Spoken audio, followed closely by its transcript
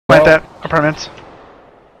Plant that. Apartments.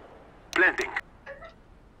 Planting.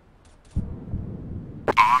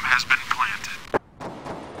 Bomb has been planted.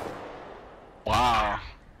 Wow.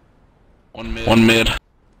 One mid. One mid.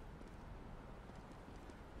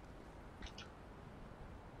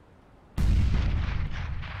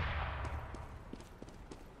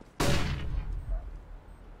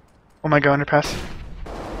 Oh my god, underpass.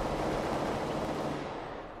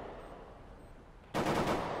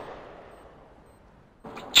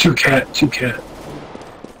 Two cat.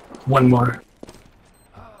 One more.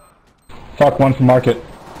 Fuck, one from market.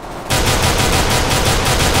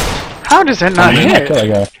 How does it not hit? Kill that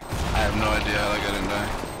guy. I have no idea how that guy didn't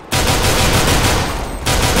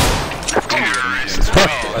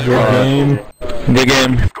die. Good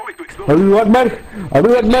game. Are you right, medic? Are you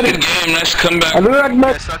right, medic? Good game, nice comeback. Are you right,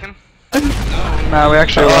 medic? Nah, we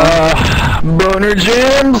actually won. Boner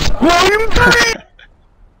Jams, volume 3.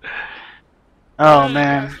 Oh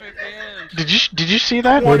man. Did you see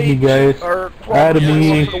that? What you guys? Out of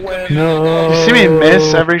me. No. Did you see me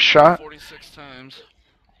miss every shot? 46 times.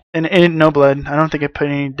 And it ain't no blood. I don't think I put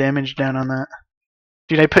any damage down on that.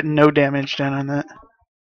 Dude, I put no damage down on that.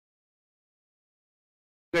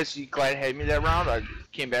 You guys, you glad had me that round? I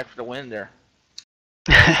came back for the win there.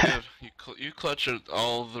 Good. You clutch at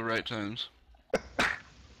all the right times.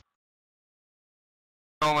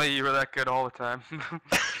 Only you were that good all the time.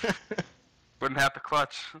 Wouldn't have to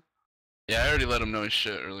clutch. Yeah, I already let him know his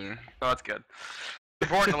shit earlier. Oh, that's good.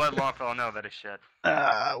 Important to let Longfellow know that he's shit.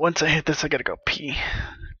 Once I hit this, I gotta go pee.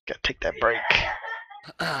 Gotta take that break.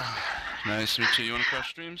 Nice, me too. You wanna cross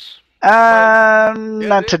streams?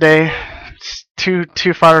 Not today. It's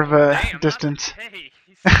too far of a distance. Hey,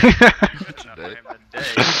 Today.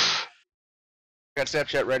 Got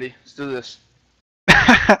Snapchat ready. Let's do this.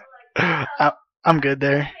 I'm good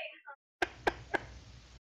there.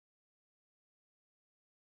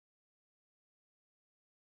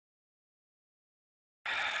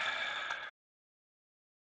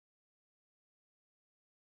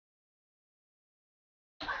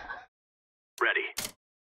 Ready.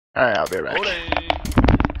 Alright, I'll be right back.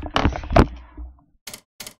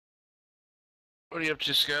 What are you up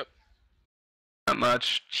to, Skip? Not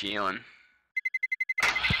much. Chillin'.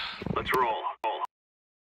 Let's roll.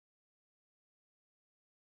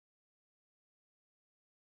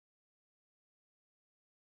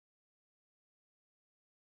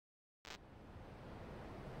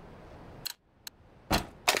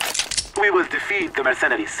 We will defeat the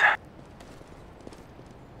mercenaries.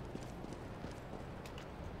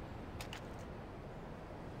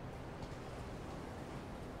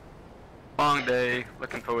 Long day.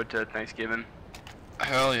 Looking forward to Thanksgiving.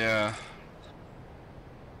 Hell yeah.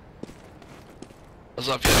 I was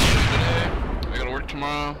off yesterday today. I gotta work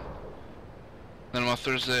tomorrow. Then I'm off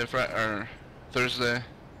Thursday, Thursday.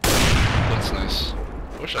 That's nice.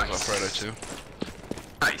 I wish I was off Friday too.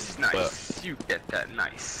 Nice. But you get that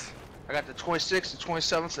nice. I got the 26th, the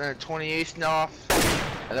 27th, and the 28th now off.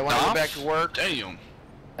 And then when I go back to work, damn.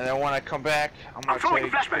 and then when I come back, I'm gonna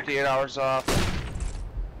take 58 hours off.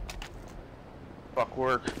 Fuck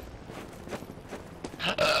work.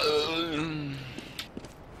 I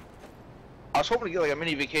was hoping to get like a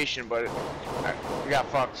mini vacation, but we got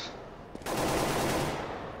fucked.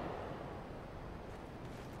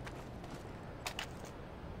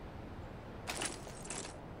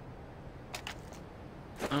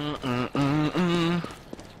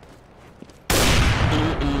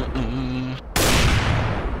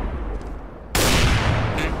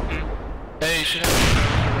 Hey, you should have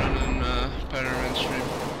your browser running Spider-Man stream.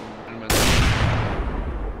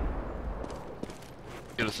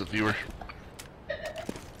 Get us a viewer.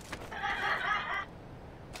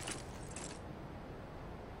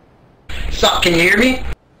 Sup, can you hear me?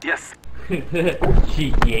 Yes.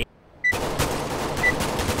 Yeah.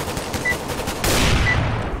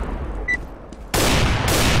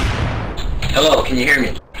 Hello, can you hear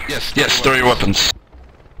me? Yes, throw your weapons.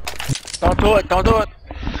 Don't do it, don't do it!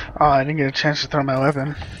 Oh, I didn't get a chance to throw my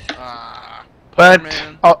weapon. But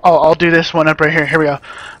I'll do this one up right here. Here we go.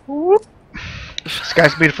 Whoop.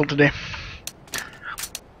 Sky's beautiful today.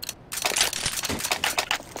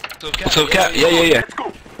 So, Cat, yeah. Let's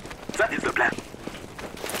go. That is the plan.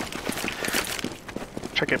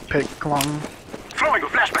 Check it, pick long. Throwing a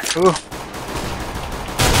flashbang. Ooh.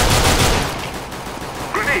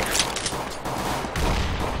 Grenade.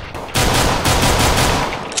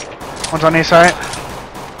 One's on A side.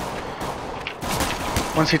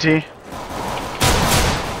 One CT.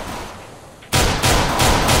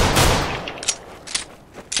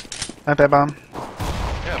 Not that bomb.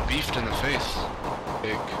 Yeah, beefed in the face.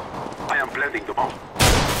 Big. I am planting the bomb.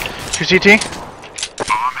 2 CT.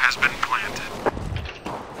 Bomb has has been planted.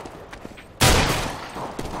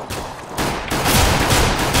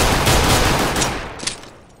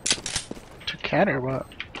 Cat or what?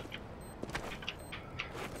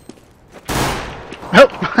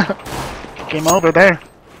 Nope. Game over there.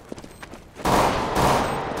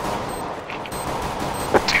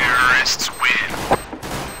 Terrorists win.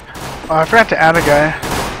 Oh, I forgot to add a guy.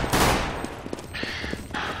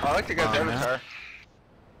 I like the guy's avatar.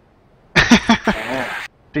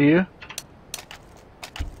 Do you?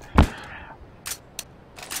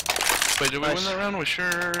 Wait, did we win that round? We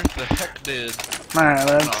sure the heck did. Alright, I'm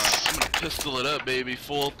gonna pistol it up, baby.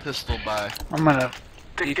 Full pistol buy. I'm gonna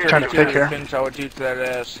He try to pick her. Depends how it do to that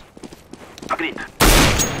ass. Agreed.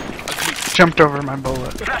 Jumped over my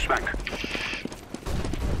bullet. Flashback.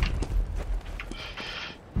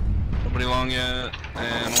 Nobody long yet,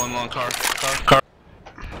 and one long car. Car.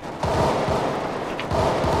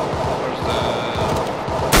 Where's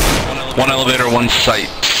the one elevator, one site.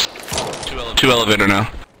 Two elevator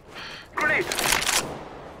now. Grenade.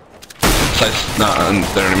 Site's not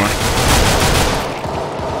there anymore.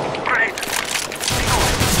 Grenade.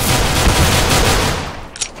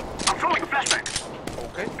 I'm throwing a flashback.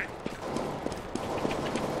 Okay.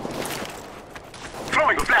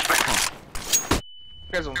 Throwing a flashback.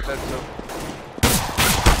 You guys on set so.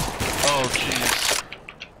 Oh jeez.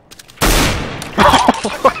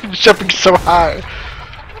 I'm jumping so high.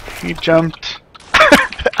 He jumped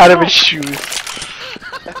out of his shoes.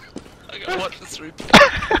 I gotta watch this replay.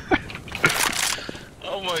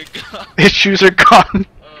 Oh my god. His shoes are gone.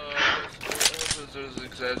 This was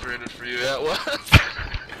exaggerated for you. Yeah, it was.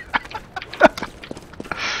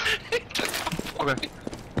 Okay.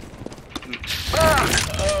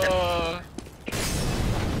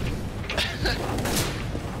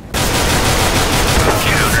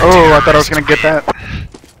 Oh, I thought I was gonna get that.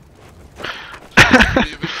 You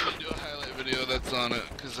do a highlight video that's on it,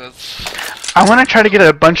 cause that's. I want to try to get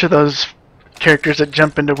a bunch of those characters that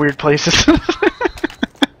jump into weird places. One of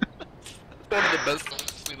the best I've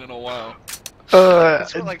seen in a while.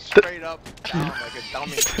 This one like straight up down like a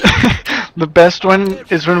dummy. The best one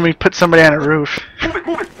is when we put somebody on a roof. Move it,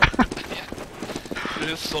 move it.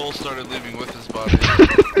 His soul started leaving with his body.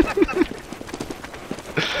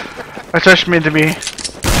 That's what meant to be.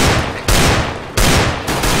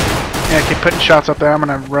 Yeah, keep putting shots up there. I'm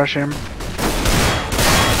gonna rush him.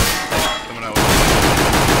 Coming out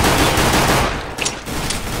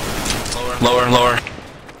with lower.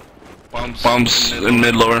 Bombs in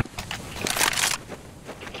mid lower.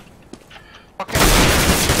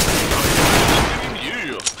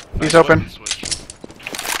 He's open.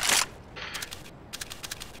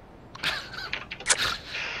 I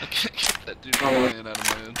can't get that dude flying out of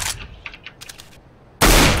my head.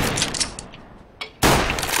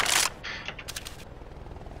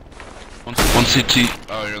 One CT.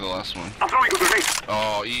 Oh, you're the last one. I'm throwing a grenade.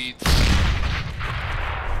 Oh, eats.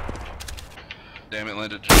 Damn it,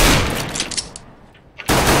 landed.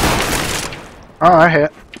 Oh, I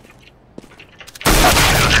hit.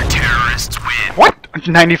 Terrorists win. What?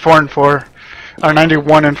 94 and 4. Or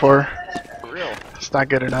 91 and 4. For real. It's not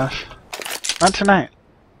good enough. Not tonight.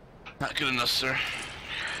 Not good enough, sir.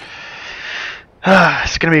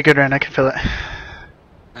 It's gonna be a good round, I can feel it.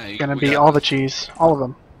 Hey, It's gonna be all the cheese. All of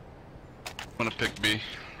them. I'm gonna pick B.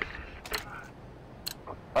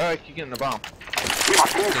 Alright, keep getting the bomb.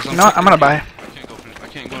 No, I'm gonna buy. I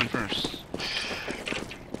can't go in first.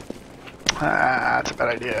 That's a bad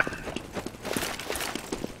idea.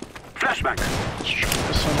 Flashback.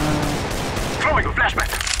 This one, Throwing a flashback.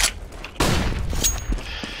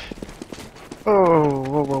 Oh,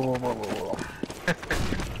 whoa, whoa, whoa, whoa, whoa, whoa.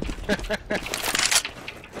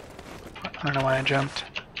 I don't know why I jumped.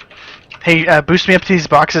 Hey, boost me up to these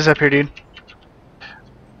boxes up here, dude.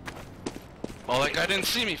 Oh, that guy didn't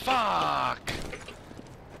see me. Fuck.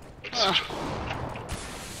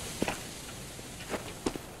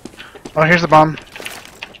 Oh, here's the bomb.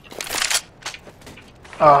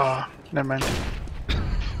 Oh, never mind.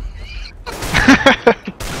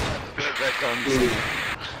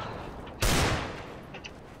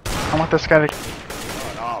 I want this guy to...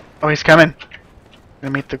 Oh, he's coming.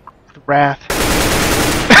 Gonna meet the wrath.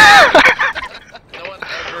 No one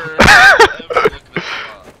ever look at this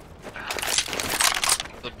spot.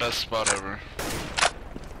 The best spot ever.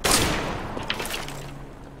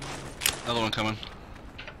 Another one coming.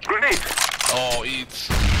 Grenade. Oh, eats.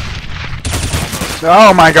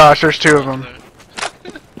 Oh my gosh, there's two of them.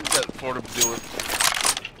 Got four to deal with.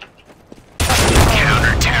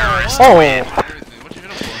 Counter-terrorists Oh, win. What'd you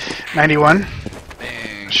hit him for? 91.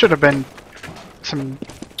 Dang. Should have been some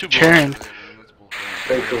Two cheering. bullets.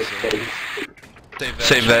 That's bullshit.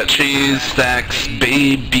 Save that cheese, stacks,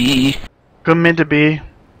 baby. Go mid to B.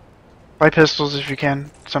 Buy pistols if you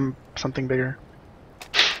can. Something bigger.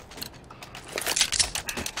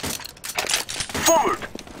 Forward.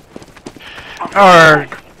 Or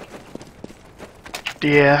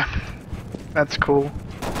yeah, that's cool.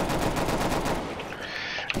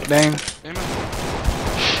 Dang.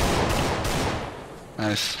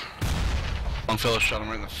 Nice. One fellow shot him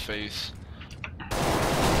right in the face.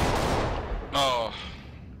 Oh.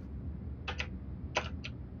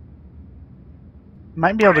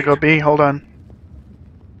 Might be able to go B. Hold on.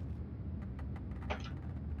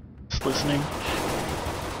 Just listening.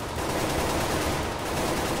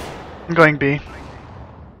 I'm going B.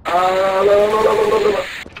 Oh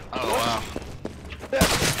wow.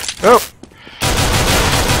 Oh.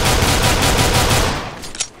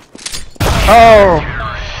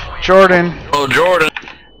 Oh. Jordan. Oh Jordan.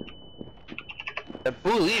 That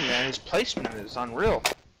bully, man, his placement is unreal.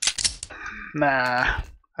 Nah,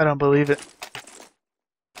 I don't believe it.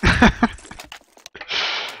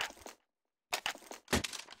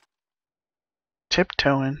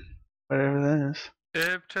 Tiptoeing, whatever that is.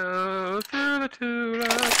 Tiptoe through the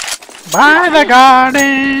tulips. By the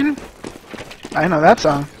garden. I know that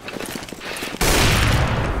song.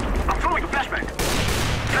 I'm throwing a flashback.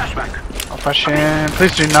 Flashback. I'll push in.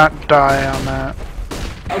 Please do not die on that.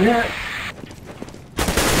 Okay.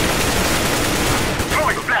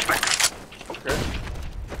 Throwing a flashback. Okay.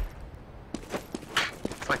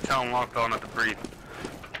 It's like telling Lockdown not to breathe.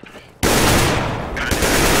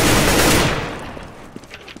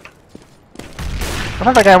 I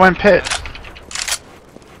thought that guy went pit.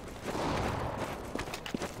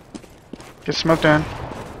 Get smoked in.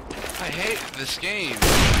 I hate this game.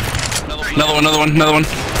 Another one.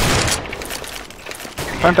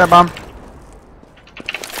 Plant that bomb.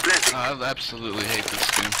 I absolutely hate this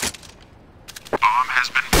game.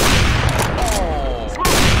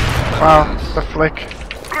 Wow, the flick.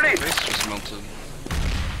 Grenade. Face just melted.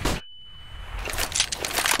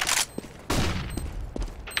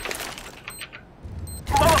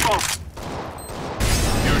 Molotov.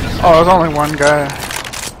 Oh, there's only one guy.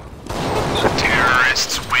 The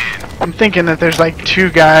terrorists win. I'm thinking that there's like two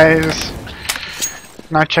guys.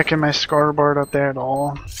 Not checking my scoreboard up there at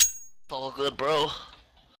all. All good, bro.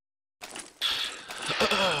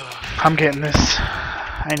 I'm getting this.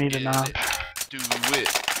 I need a knob. Do it.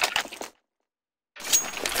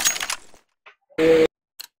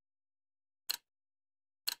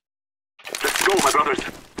 Let's go, my brothers.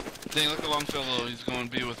 Dang, look at Longfellow. He's going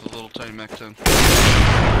B with a little tiny Mac 10.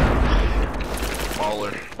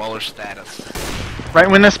 Baller status. Right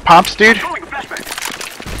when this pops, dude, Throwing a flashback.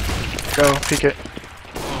 go peek it.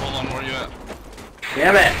 Oh, hold on, where are you at?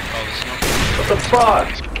 Damn it! Oh, the smoke. What the fuck?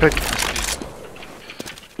 Pick.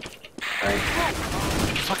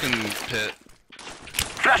 Fucking pit.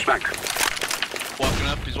 Flashback.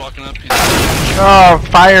 He's walking up, Oh,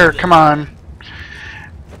 fire! Come on,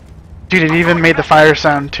 dude. It even made the fire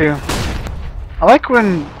sound too. I like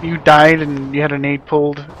when you died and you had a nade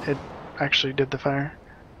pulled. It actually did the fire.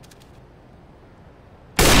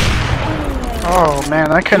 Oh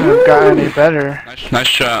man, I couldn't have got any better. Nice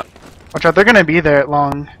shot. Watch out, they're gonna be there at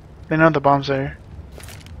long. They know the bomb's there.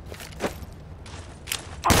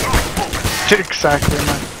 I'm throwing smoke. Exactly,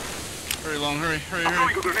 man. Hurry, Long, hurry. I'm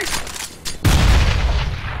throwing a grenade.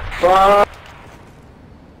 Fuck!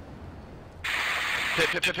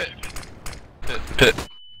 Pit.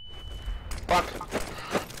 Fuck.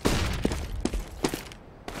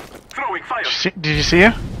 Throwing fire. Did you see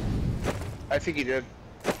you? I think he did.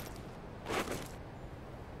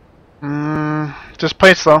 Just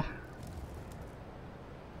play it slow.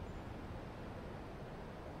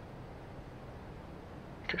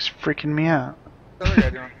 Guy's freaking me out. What's the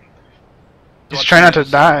other guy doing? He's trying not to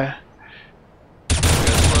die.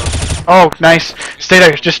 Oh, nice. Stay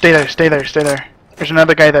there. Just stay there. Stay there. Stay there. There's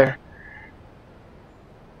another guy there.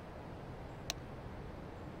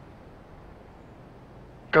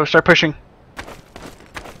 Go, start pushing.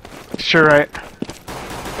 Sure, right.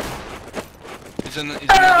 He's in the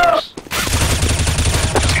doors.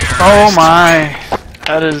 Oh my.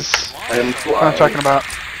 That is I'm what I'm talking about.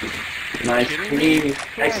 Nice clean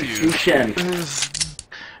execution.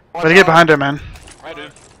 Better get behind him, man. I do.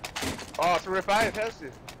 Oh, 3-5, has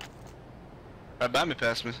it. Right by me,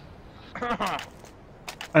 past me.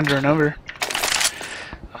 Under and over.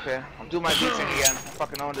 Okay, I'm doing my beat thing again. I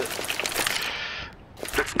fucking owned it.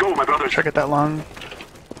 Let's go, my brothers. Try to get that long.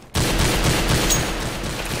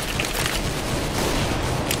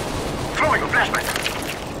 Throwing a flashback.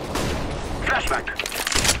 Flashback.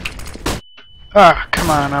 Ah, come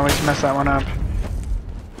on. I always mess that one up.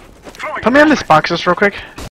 Throwing Put me on this boxes real quick.